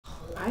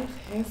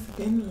life has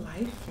been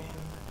life,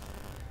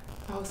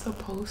 and I was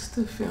supposed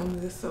to film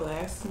this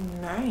last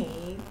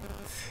night,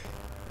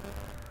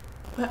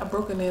 but I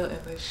broke a nail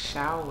in the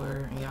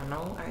shower, and y'all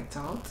know I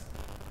don't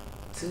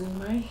do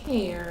my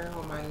hair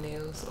or my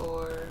nails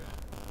or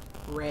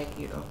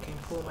ragged or can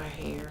pull my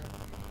hair.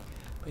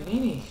 But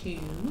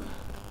anywho,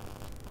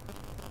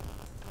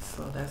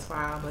 so that's why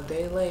I'm a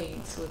day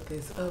late with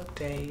this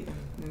update.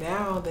 And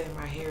now that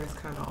my hair is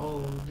kind of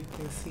old, you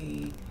can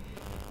see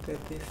that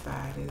this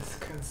side is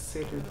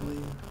considerably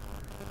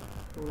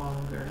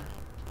longer.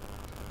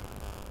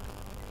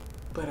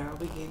 But I'll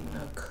be getting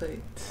a cut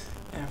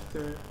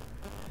after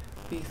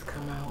these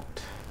come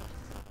out.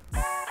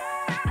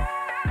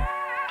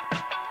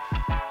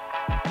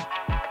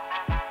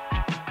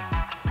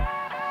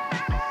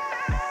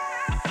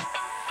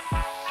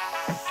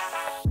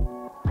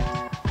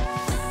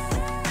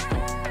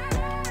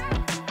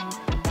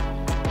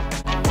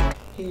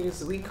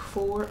 Here's week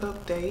 4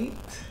 update.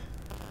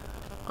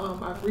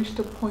 I've reached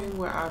a point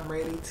where I'm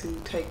ready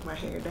to take my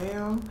hair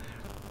down,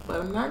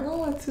 but I'm not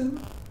going to.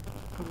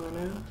 I'm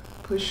gonna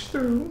push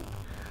through.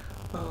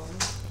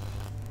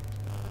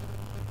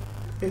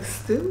 It's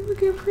still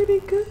looking pretty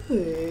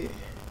good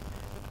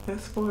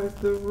as far as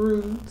the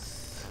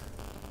roots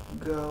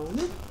go,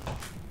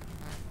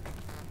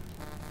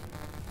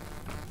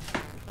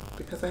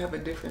 because I have a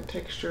different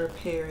texture of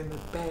hair in the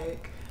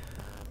back.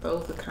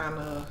 Those are kind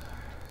of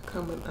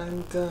coming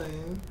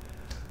undone.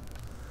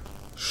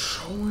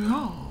 Show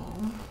y'all.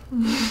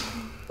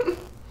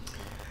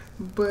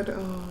 But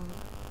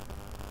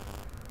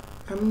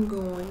I'm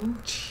going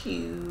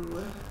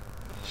to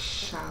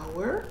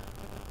shower.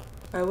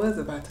 I was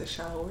about to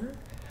shower,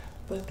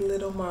 but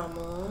little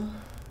mama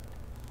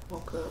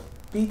woke up.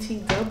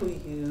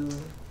 BTW.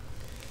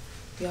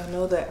 Y'all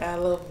know the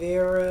aloe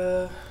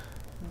vera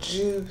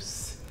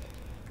juice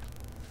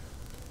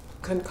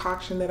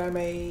concoction that I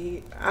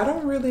made. I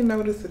don't really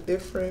notice a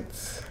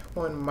difference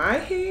on my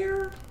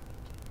hair,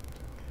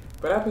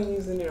 but I've been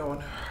using it on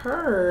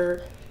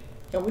her,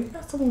 and we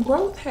got some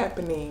growth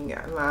happening.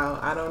 Now,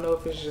 I don't know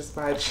if it's just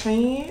by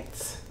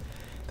chance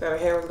that her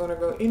hair was gonna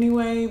go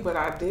anyway, but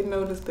I did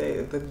notice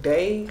that the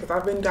day, because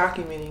I've been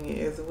documenting it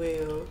as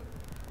well,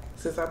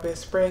 since I've been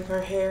spraying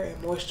her hair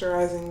and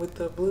moisturizing with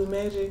the Blue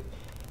Magic,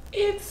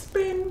 it's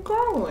been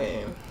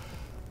growing.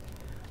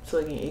 So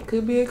again, it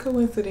could be a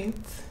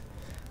coincidence.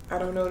 I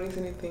don't notice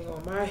anything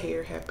on my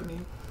hair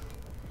happening,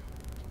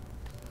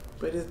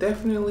 but it's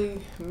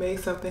definitely made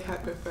something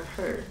happen for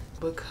her.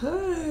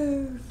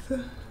 Because,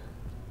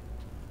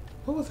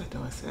 what was I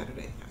doing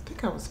Saturday? I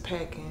think I was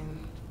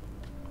packing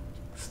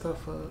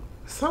stuff up.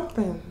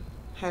 Something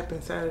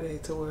happened Saturday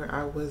to where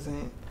I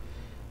wasn't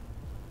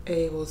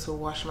able to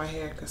wash my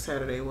hair, because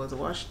Saturday was a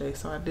wash day,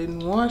 so I didn't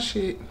wash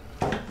it.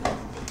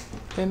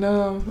 And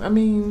I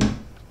mean,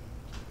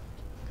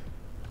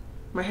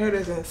 my hair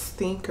doesn't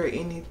stink or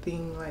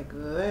anything like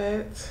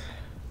that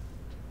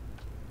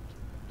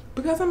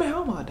because I'm at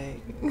home all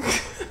day.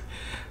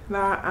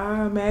 Now,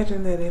 I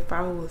imagine that if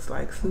I was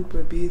like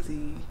super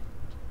busy,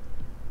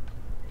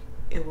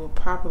 it will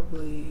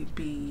probably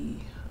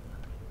be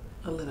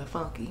a little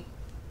funky.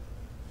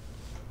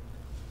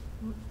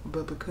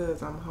 But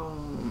because I'm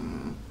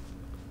home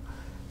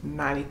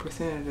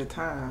 90% of the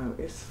time,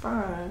 it's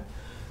fine.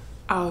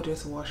 I'll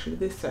just wash it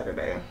this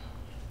Saturday.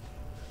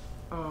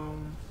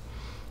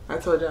 I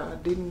told y'all I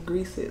didn't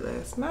grease it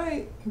last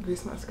night,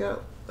 grease my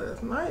scalp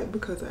last night,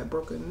 because I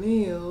broke a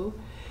nail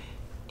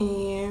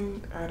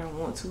and I don't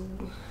want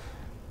to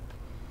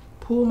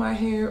pull my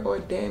hair or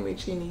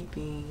damage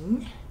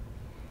anything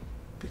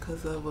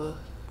because of a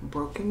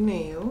broken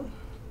nail.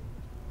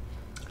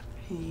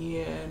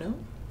 Yeah, no,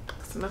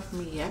 it's enough of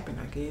me yapping,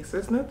 I guess.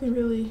 There's nothing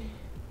really.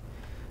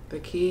 The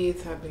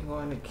kids have been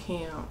going to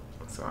camp,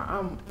 so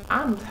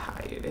I'm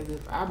tired, as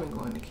if I've been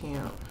going to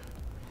camp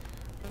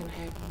and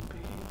haven't been.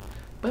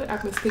 But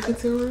I've been sticking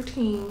to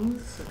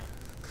routines.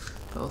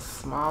 Those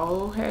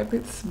small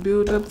habits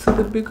build up to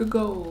the bigger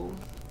goal.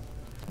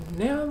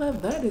 Now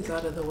that that is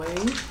out of the way,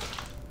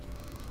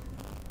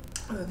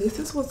 this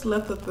is what's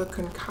left of the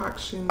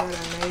concoction that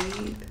I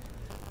made.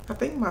 I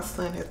think my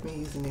son has been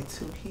using it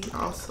too. He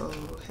also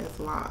has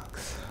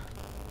locks.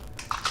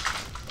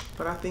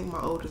 But I think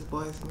my oldest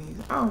boy has been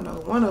using it. I don't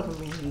know, one of them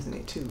been using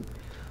it too.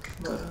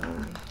 But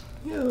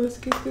yeah, let's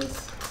get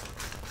this.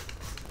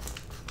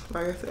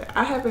 Like I said,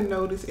 I haven't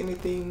noticed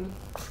anything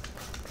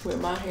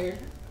with my hair.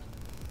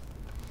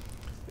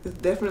 It's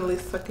definitely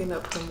sucking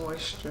up the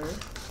moisture,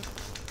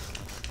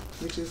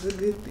 which is a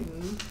good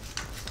thing.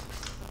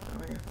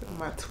 Like I said,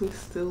 my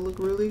twists still look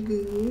really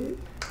good.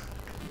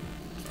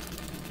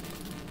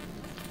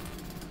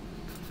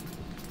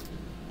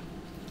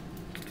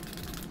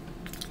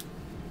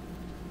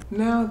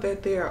 Now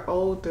that they're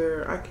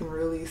older, I can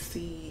really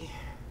see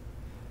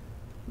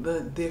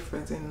the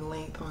difference in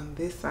length on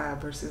this side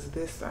versus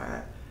this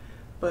side.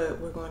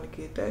 But we're going to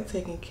get that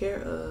taken care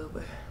of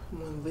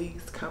when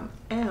these come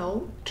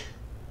out.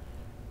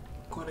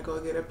 I'm going to go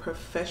get a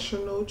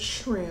professional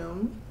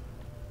trim.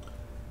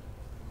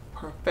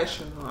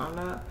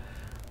 Professional.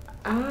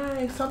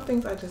 Some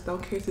things I just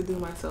don't care to do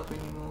myself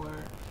anymore.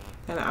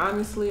 And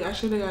honestly, I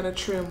should have got a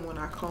trim when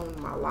I combed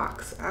my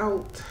locks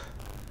out,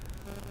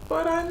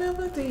 but I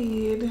never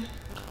did.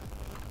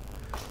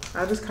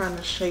 I just kind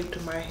of shaped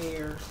my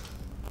hair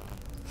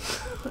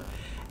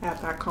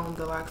after I combed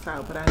the locks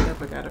out, but I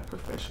never got a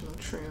professional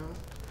trim.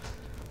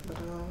 But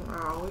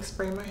I always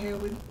spray my hair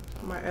with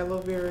my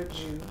aloe vera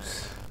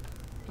juice.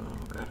 Oh,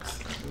 got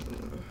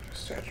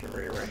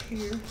saturate right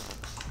here.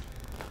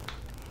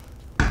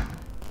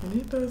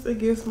 And it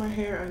gives my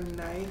hair a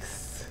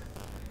nice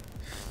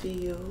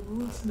feel.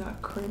 It's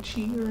not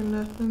crunchy or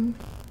nothing.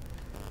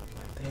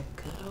 That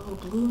good old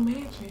blue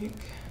magic.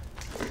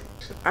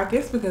 I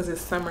guess because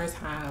it's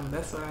summertime,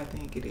 that's what I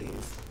think it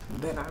is.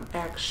 That I'm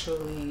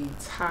actually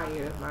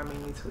tired of my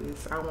mini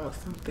twists. I want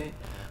something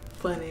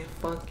fun and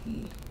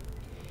funky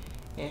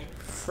and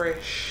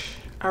fresh.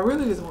 I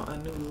really just want a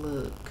new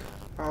look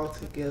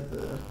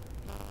altogether,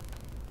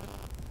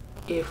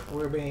 if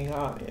we're being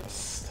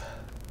honest.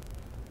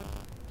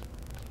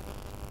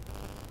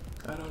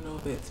 I don't know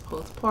if it's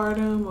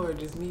postpartum or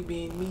just me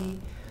being me,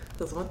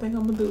 because one thing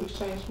I'm gonna do is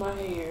change my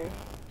hair.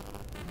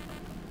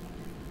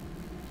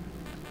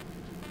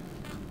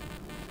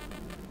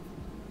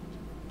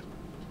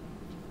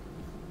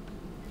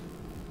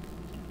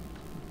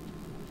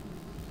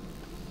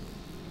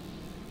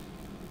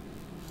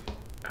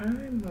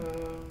 I'm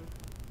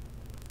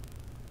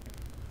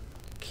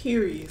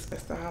curious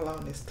as to how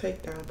long this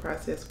takedown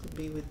process would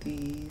be with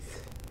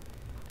these,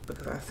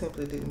 because I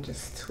simply didn't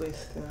just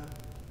twist them.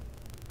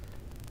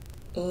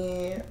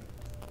 And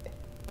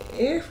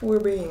if we're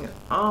being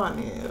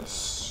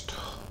honest,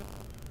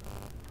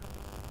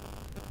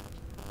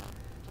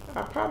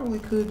 I probably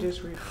could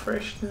just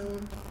refresh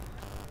them,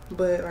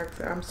 but like I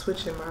said, I'm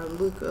switching my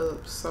look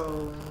up,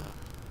 so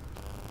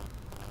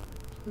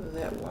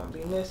that won't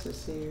be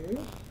necessary.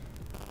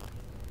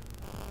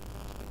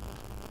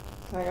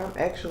 Like, I'm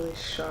actually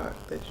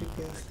shocked that you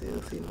can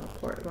still see my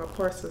parts. My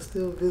parts are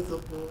still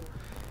visible.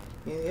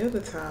 And the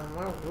other time,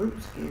 my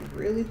roots get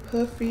really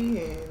puffy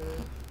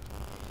and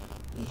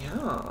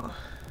yeah.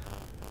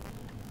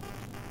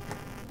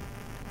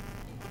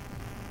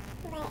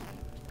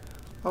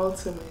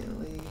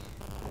 Ultimately,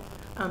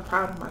 I'm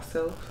proud of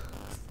myself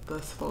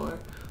thus far.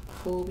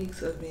 4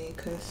 weeks of being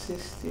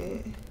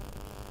consistent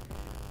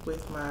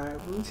with my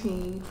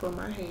routine for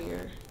my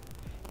hair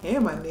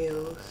and my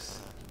nails.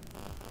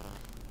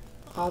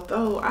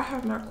 Although I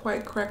have not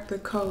quite cracked the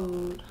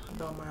code,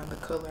 don't mind the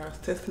color, I was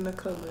testing the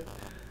color.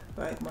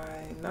 Like,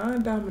 my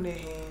non-dominant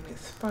hand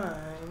is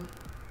fine,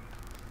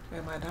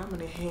 and my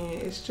dominant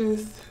hand, it's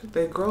just,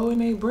 they grow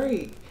and they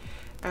break.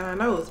 And I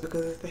know it's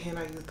because it's the hand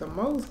I use the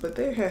most, but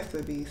there has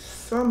to be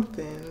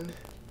something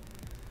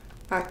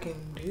I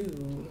can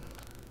do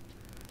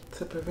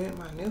to prevent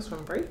my nails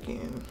from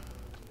breaking.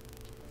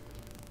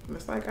 And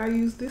it's like I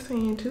use this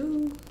hand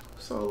too,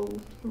 so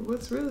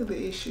what's really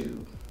the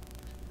issue?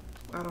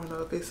 I don't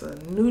know if it's a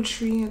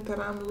nutrient that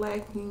I'm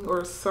lacking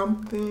or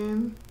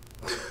something.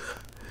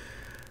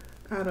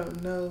 I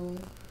don't know.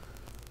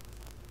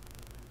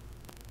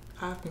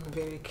 I've been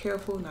very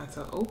careful not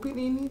to open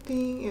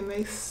anything and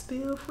they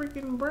still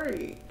freaking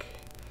break.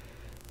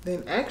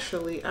 Then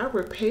actually, I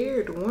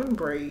repaired one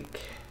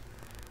break.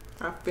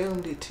 I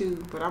filmed it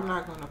too, but I'm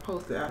not gonna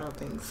post it, I don't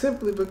think.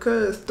 Simply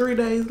because 3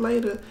 days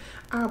later,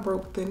 I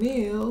broke the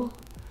nail.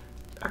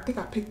 I think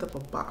I picked up a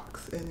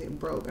box and it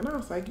broke. And I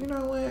was like, you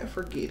know what?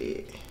 Forget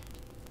it.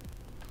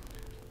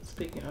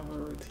 Speaking of a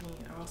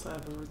routine, I also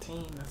have a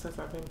routine. Since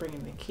I've been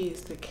bringing the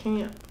kids to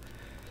camp,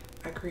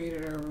 I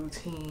created a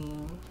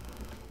routine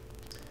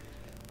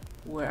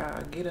where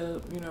I get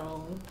up, you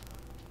know,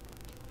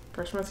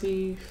 brush my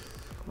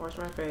teeth, wash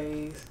my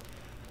face,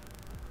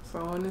 so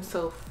on and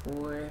so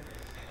forth.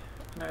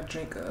 And I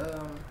drink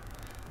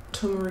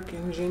turmeric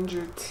and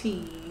ginger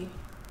tea.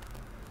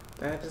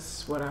 That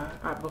is what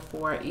I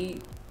before I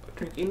eat,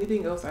 drink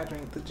anything else, I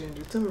drink the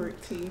ginger turmeric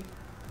tea.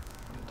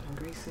 I'm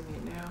greasing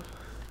it now.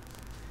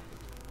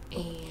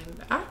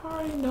 And I've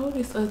already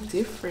noticed a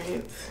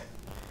difference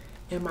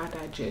in my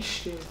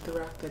digestion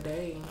throughout the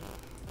day.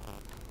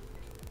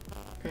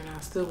 And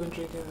I've still been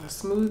drinking a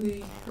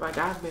smoothie. Like,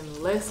 I've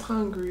been less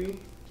hungry.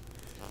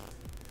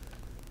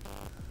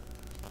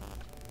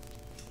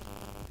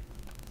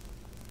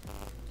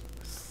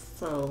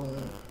 So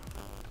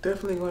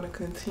definitely going to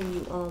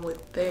continue on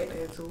with that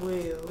as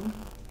well.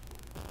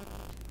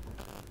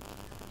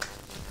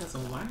 Because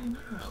why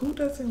not? Who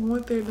doesn't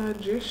want their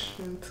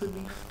digestion to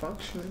be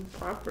functioning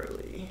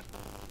properly?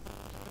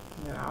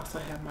 And I also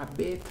have my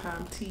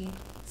bedtime tea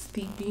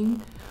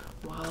steeping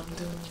while I'm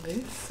doing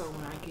this. So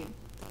when I get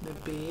to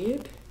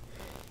bed,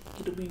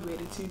 it'll be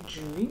ready to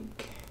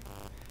drink.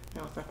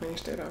 Now if I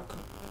finish that, I'll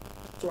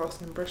floss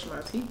and brush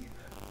my teeth.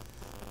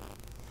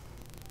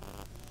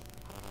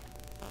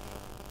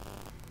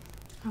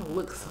 I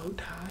look so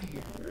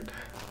tired.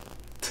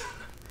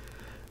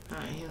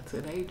 I am.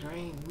 Today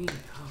drained me.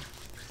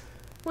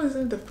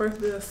 Wasn't the first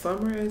day of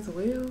summer as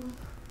well?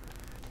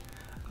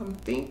 I'm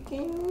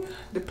thinking,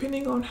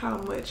 depending on how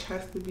much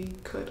has to be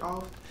cut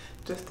off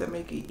just to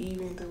make it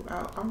even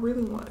throughout, I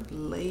really want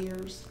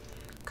layers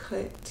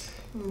cut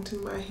into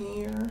my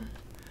hair.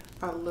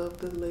 I love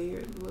the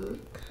layered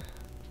look.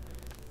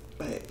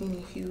 But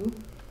anywho,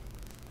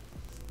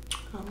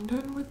 I'm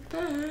done with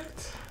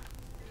that.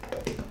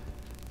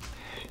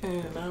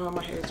 And now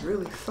my hair is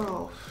really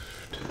soft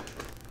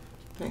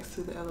thanks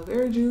to the aloe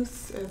vera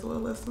juice as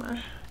well as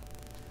my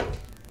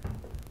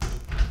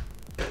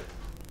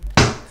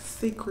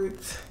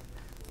secret,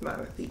 it's not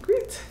a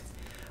secret,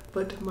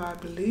 but my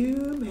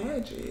blue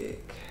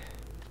magic.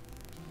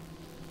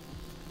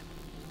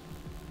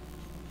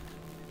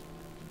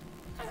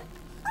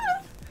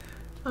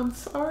 I'm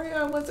sorry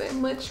I wasn't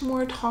much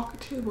more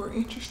talkative or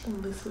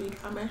interesting this week.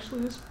 I'm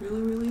actually just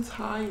really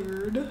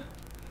tired.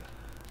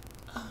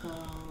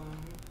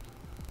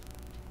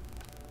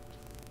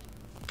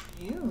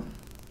 Yeah.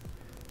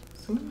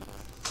 So,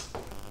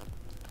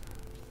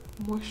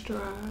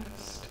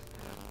 moisturized.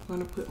 I'm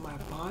gonna put my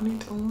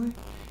bonnet on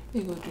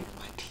and go drink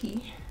my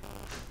tea.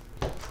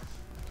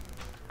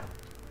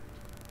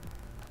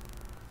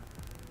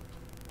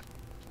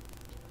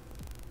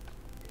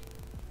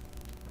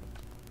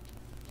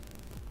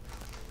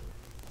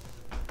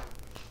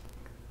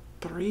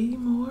 Three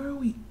more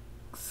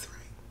weeks,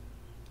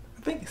 right?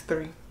 I think it's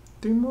three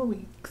more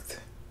weeks.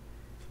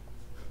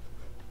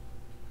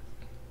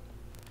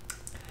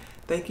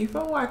 Thank you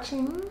for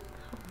watching.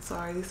 I'm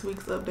sorry this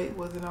week's update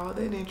wasn't all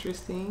that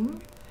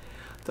interesting.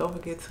 Don't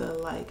forget to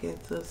like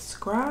and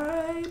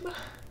subscribe,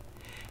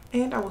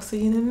 and I will see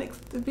you in the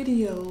next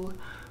video.